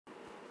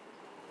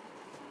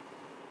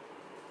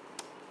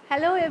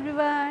Hello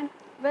everyone,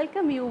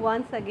 welcome you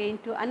once again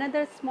to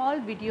another small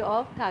video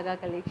of Dhaagaa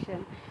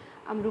collection.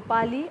 I'm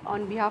Rupali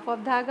on behalf of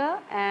Dhaagaa,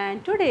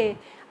 and today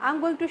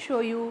I'm going to show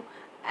you,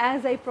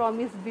 as I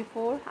promised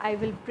before, I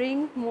will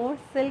bring more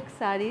silk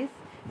sarees.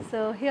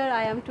 So here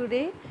I am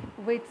today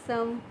with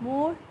some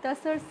more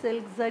Tussar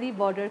silk zari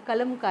border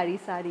kalamkari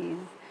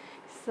sarees.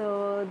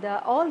 So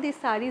all these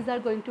sarees are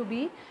going to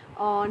be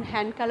on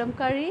hand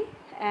kalamkari,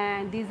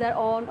 and these are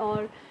on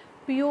or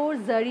pure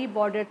zari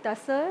border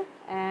tussar,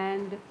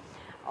 and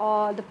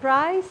the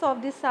price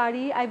of this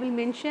saree I will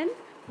mention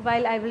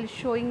while I will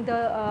showing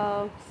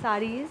the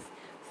sarees.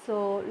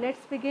 So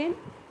let's begin.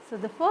 So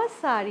the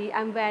first saree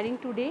I'm wearing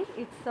today,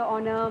 it's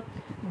on a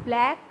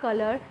black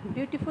color,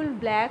 beautiful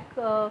black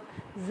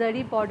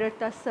zari border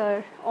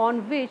tussar,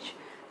 on which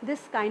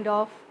this kind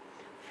of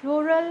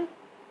floral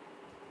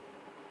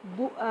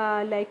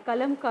like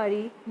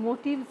kalamkari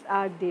motifs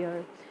are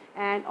there,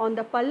 and on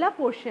the palla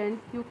portion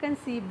you can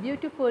see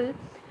beautiful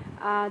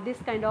this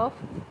kind of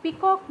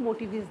peacock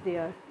motif is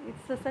there.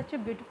 It's such a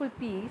beautiful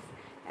piece,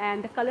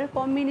 and the color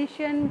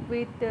combination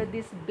with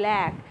this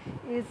black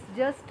is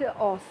just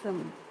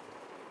awesome.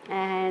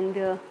 And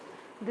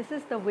this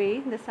is the way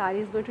the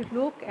saree is going to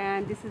look,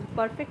 and this is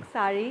perfect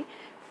saree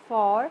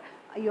for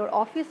your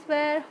office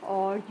wear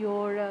or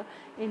your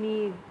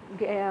any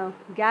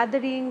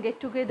gathering, get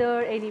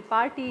together, any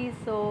parties.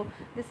 So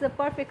this is a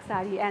perfect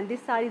saree, and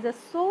these sarees are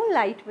so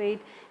lightweight,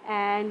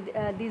 and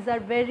these are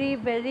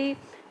very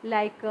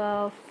like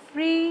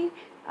free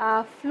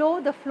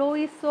flow. The flow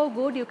is so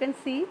good, you can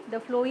see the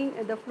flow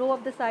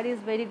of the saree is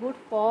very good,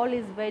 fall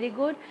is very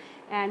good,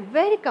 and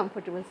very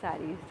comfortable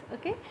sarees.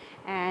 Okay,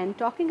 and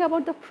talking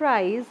about the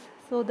price,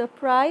 so the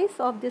price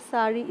of this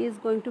saree is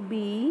going to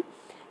be,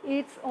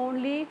 it's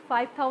only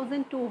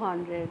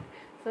 5,200.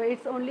 So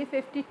it's only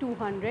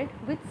 5,200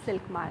 with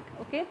silk mark.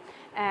 Okay,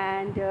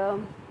 and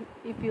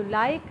if you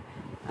like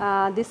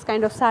this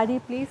kind of saree,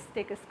 please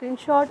take a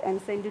screenshot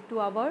and send it to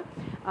our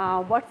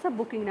WhatsApp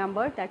booking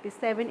number, that is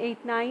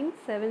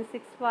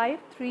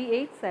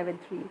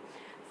 789-765-3873.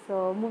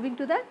 So moving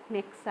to the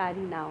next saree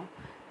now.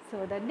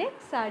 So the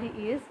next saree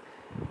is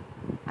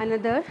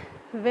another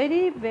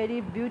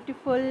very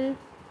beautiful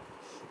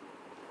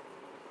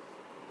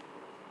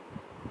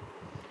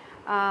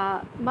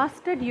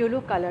mustard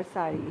yellow color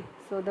saree.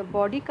 So the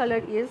body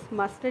color is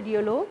mustard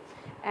yellow,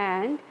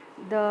 and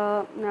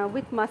the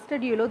with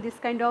mustard yellow this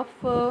kind of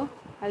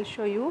I'll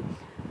show you.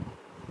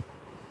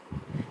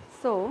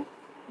 So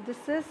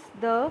this is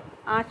the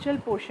aanchal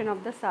portion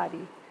of the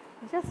saree.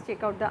 Just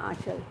check out the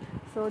aanchal.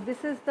 So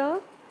this is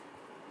the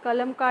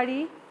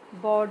kalamkari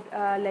board,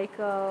 like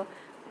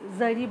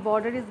zari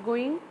border is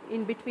going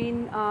in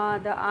between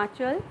the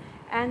aanchal,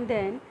 and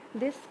then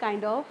this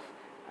kind of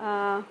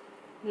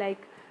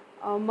like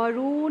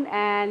maroon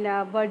and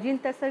virgin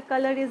tussar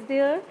color is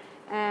there,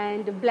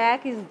 and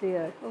black is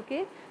there.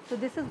 Okay, so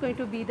this is going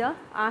to be the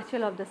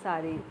aanchal of the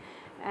saree,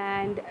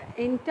 and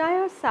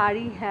entire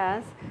saree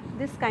has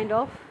this kind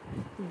of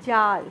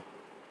jal.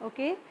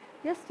 Okay,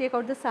 just check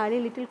out the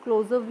saree little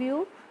closer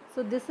view.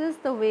 So this is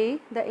the way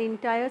the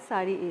entire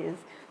saree is.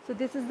 So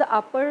this is the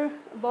upper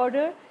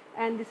border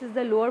and this is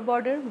the lower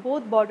border.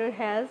 Both border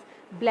has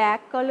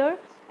black color,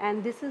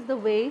 and this is the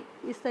way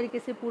इस तरीके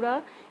से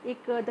पूरा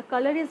एक the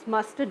color is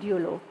mustard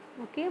yellow.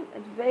 Okay,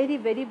 very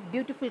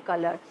beautiful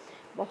color,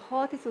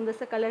 बहुत ही सुंदर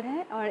सा colour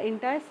है, और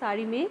entire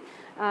साड़ी में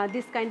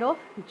this kind of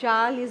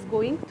जाल is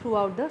going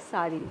throughout the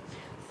saree.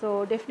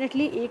 So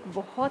definitely एक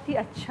बहुत ही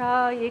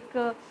अच्छा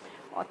एक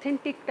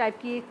authentic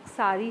type की एक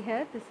साड़ी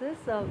है. This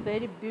is a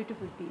very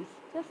beautiful piece.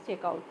 Just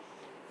check out,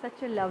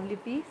 such a lovely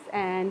piece.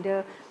 And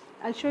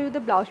I'll show you the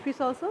blouse piece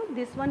also.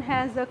 This one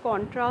has a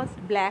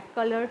contrast black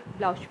color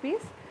blouse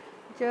piece.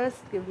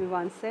 Just give me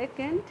 1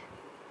 second.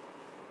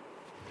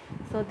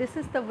 So this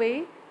is the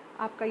way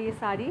आपका ये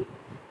sari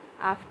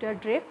after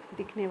drape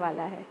दिखने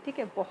वाला है. ठीक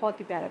है, बहुत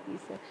ही प्यारा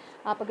piece है.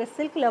 आप अगर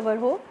सिल्क लवर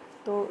हो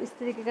तो इस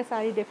तरीके का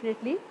साड़ी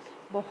डेफिनेटली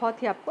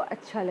बहुत ही आपको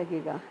अच्छा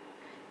लगेगा.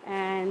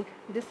 एंड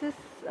दिस इज़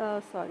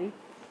सॉरी,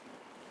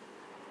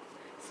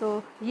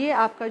 सो ये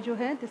आपका जो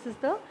है, this is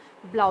the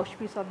blouse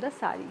piece of the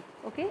saree.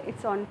 Okay,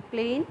 it's on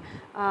plain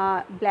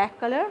black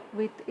color,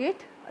 with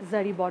it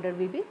zari border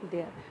will be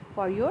there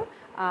for your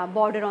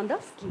border on the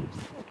sleeves.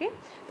 Okay,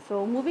 so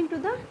moving to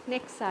the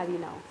next saree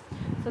now.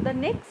 So the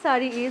next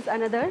saree is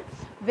another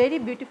very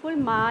beautiful,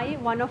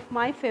 one of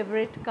my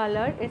favorite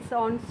color. It's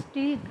on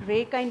steel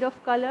gray kind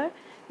of color.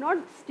 Not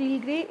steel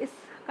gray, it's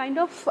kind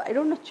of, I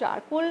don't know,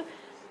 charcoal,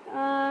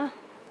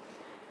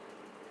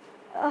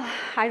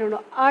 I don't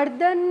know,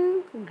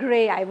 earthen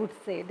gray, I would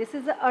say. This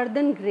is a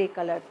earthen gray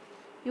color.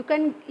 You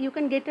can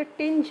get a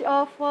tinge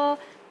of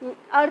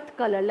earth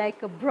color,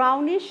 like a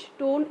brownish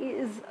tone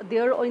is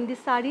there in this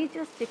saree.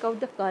 Just check out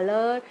the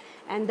color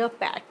and the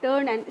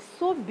pattern, and it's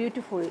so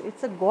beautiful.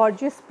 It's a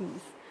gorgeous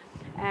piece,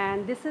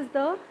 and this is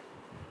the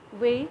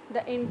way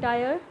the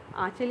entire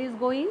aanchal is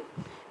going,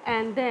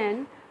 and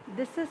then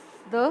this is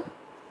the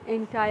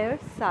entire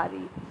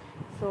saree.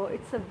 So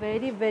it's a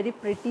very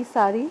pretty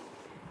saree,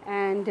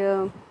 and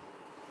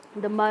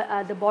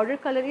The border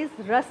color is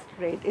rust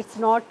red. It's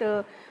not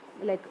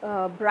like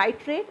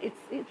bright red,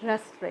 it's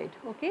rust red.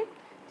 Okay,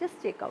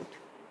 just check out.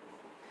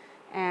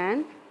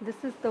 And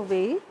this is the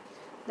way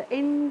the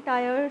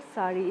entire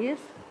saree is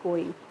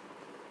going.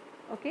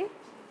 Okay,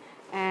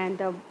 and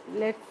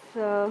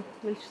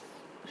we'll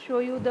show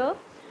you the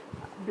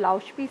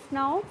blouse piece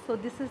now. So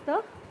this is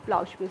the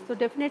blouse piece. So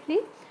definitely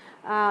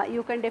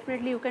you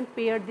can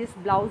pair this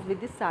blouse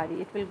with this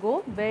saree. It will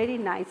go very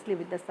nicely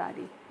with the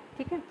saree.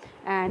 Okay,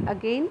 and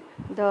again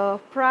the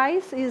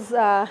price is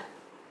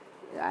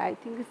I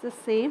think it's the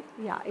same.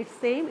 Yeah, it's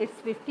same.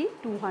 It's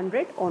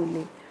 50-200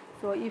 only.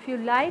 So if you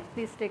like,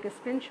 please take a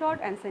screenshot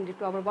and send it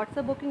to our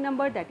WhatsApp booking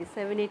number, that is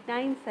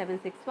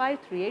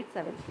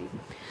 789-765-3873.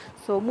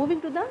 So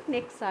moving to the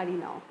next saree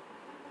now.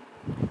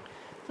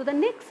 So the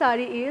next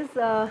saree is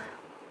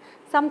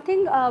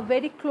something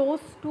very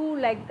close to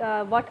like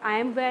what I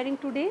am wearing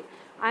today.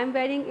 I am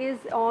wearing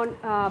is on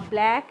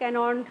black and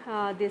on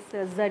this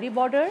zari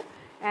border,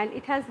 and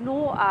it has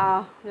no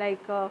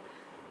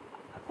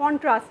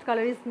contrast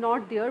color is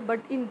not there, but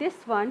in this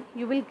one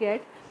you will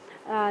get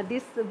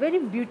this very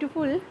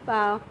beautiful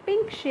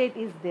pink shade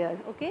is there.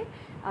 Okay,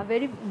 a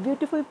very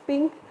beautiful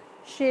pink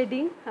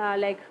shading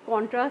like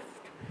contrast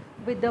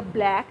with the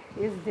black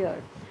is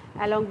there,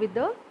 along with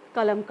the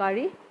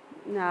kalamkari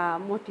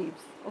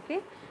motifs. Okay,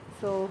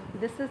 so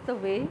this is the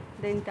way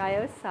the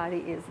entire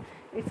saree is.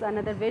 It's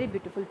another very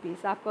beautiful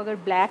piece. आपको अगर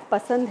black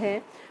पसंद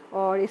है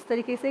और इस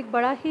तरीके से एक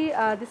बड़ा ही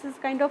this is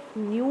kind of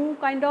new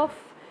kind of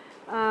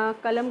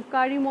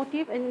kalamkari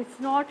motif, and it's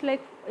not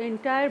like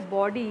entire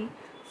body.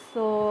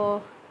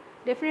 So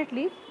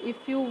definitely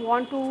if you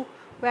want to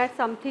wear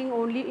something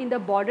only in the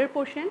border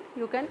portion,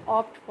 you can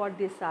opt for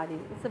this saree.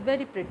 It's a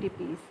very pretty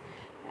piece,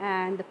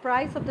 and the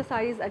price of the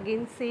saree is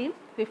again same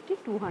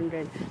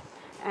 50-200.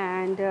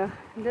 And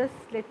just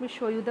let me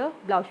show you the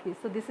blouse piece.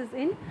 So this is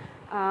in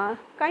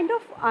kind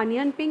of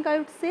onion pink, I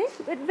would say,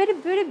 but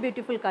very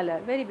beautiful color,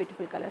 very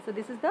beautiful color. So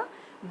this is the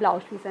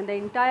blouse piece, and the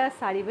entire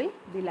saree will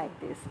be like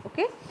this.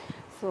 Okay,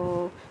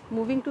 so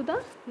moving to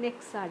the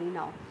next saree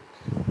now.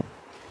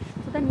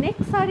 So the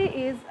next saree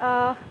is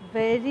a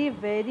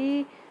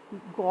very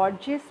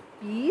gorgeous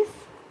piece.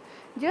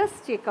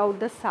 Just check out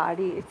the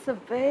saree. It's a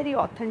very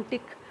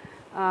authentic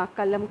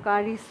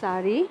kalamkari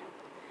saree.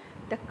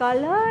 The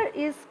color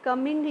is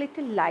coming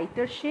little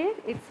lighter shade.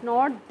 It's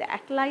not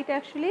that light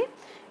actually.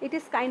 It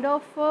is kind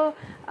of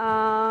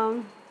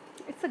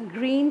it's a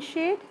green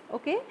shade.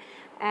 Okay,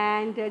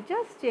 and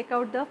just check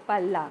out the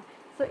palla.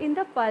 So in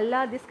the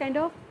palla, this kind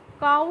of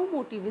cow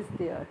motif is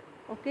there.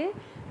 Okay,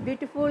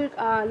 beautiful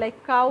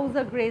like cows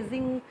are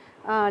grazing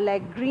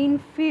like green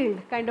field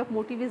kind of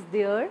motif is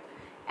there,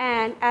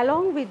 and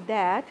along with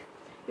that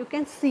you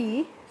can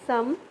see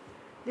some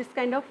this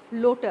kind of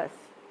lotus.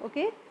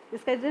 Okay,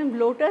 this kind of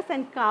lotus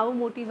and cow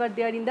motif are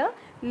there in the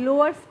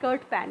lower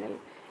skirt panel,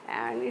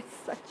 and it's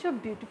such a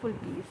beautiful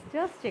piece.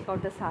 Just check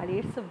out the saree.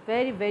 It's a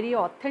very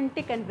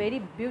authentic and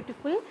very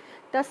beautiful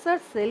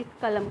Tussar silk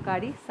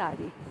kalamkari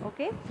saree.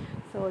 Okay,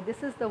 so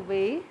this is the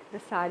way the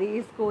saree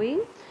is going,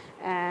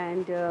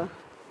 and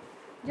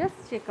just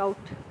check out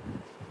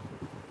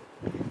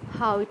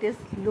how it is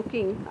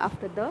looking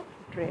after the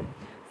drape.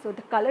 So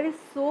the color is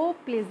so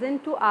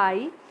pleasant to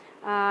eye.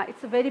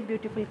 It's a very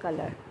beautiful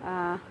color.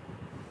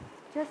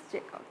 Just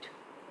check out.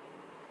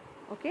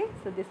 Okay,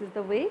 so this is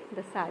the way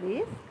the saree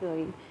is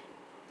going.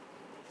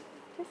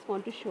 Just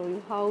want to show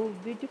you how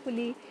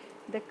beautifully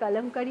the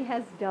kalamkari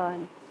has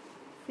done.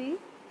 See,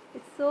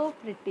 it's so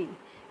pretty.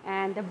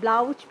 And the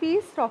blouse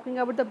piece, talking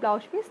about the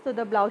blouse piece, so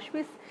the blouse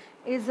piece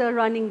is a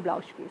running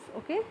blouse piece.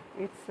 Okay,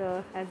 it's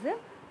as a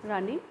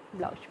running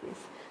blouse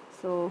piece.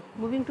 So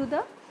moving to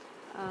the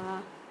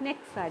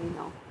next saree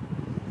now.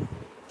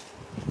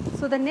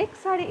 So the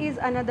next saree is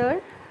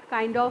another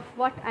kind of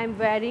what I am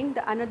wearing,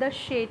 the another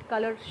shade,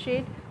 color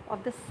shade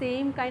of the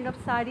same kind of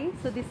saree.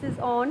 So this is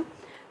on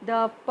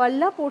the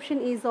palla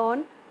portion is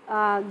on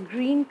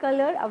green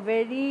color, a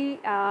very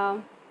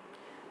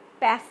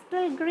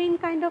pastel green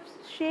kind of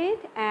shade,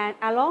 and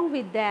along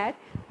with that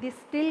this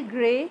still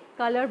grey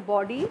color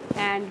body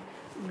and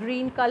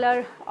green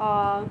color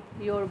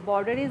your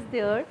border is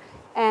there,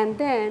 and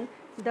then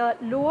the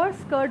lower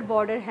skirt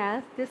border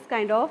has this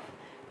kind of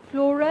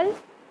floral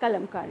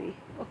kalamkari.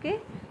 Okay,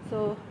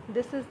 so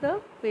this is the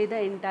way the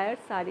entire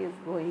saree is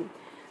going.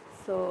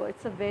 So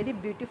it's a very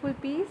beautiful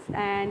piece,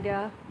 and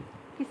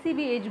किसी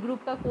भी age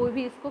group का कोई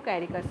भी इसको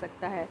carry कर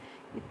सकता है.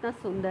 इतना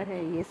सुंदर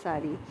है ये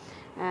sari.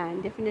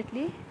 And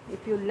definitely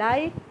if you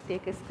like,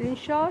 take a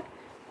screenshot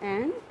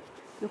and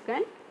you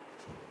can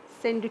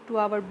send it to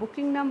our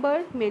booking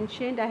number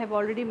mentioned. I have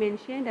already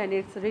mentioned, and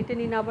it's written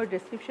in our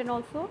description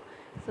also.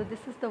 So this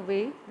is the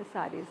way the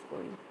saree is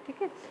going.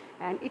 Okay,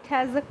 and it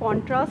has a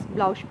contrast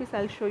blouse piece.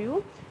 I'll show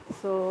you.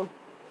 So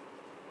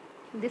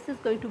this is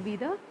going to be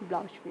the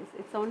blouse piece.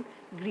 It's on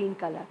green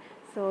color.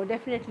 So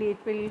definitely it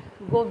will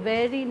go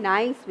very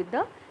nice with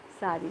the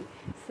saree.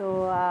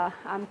 So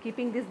I'm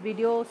keeping this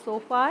video so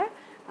far.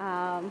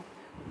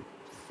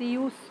 See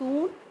you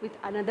soon with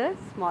another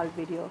small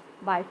video.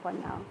 Bye for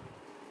now.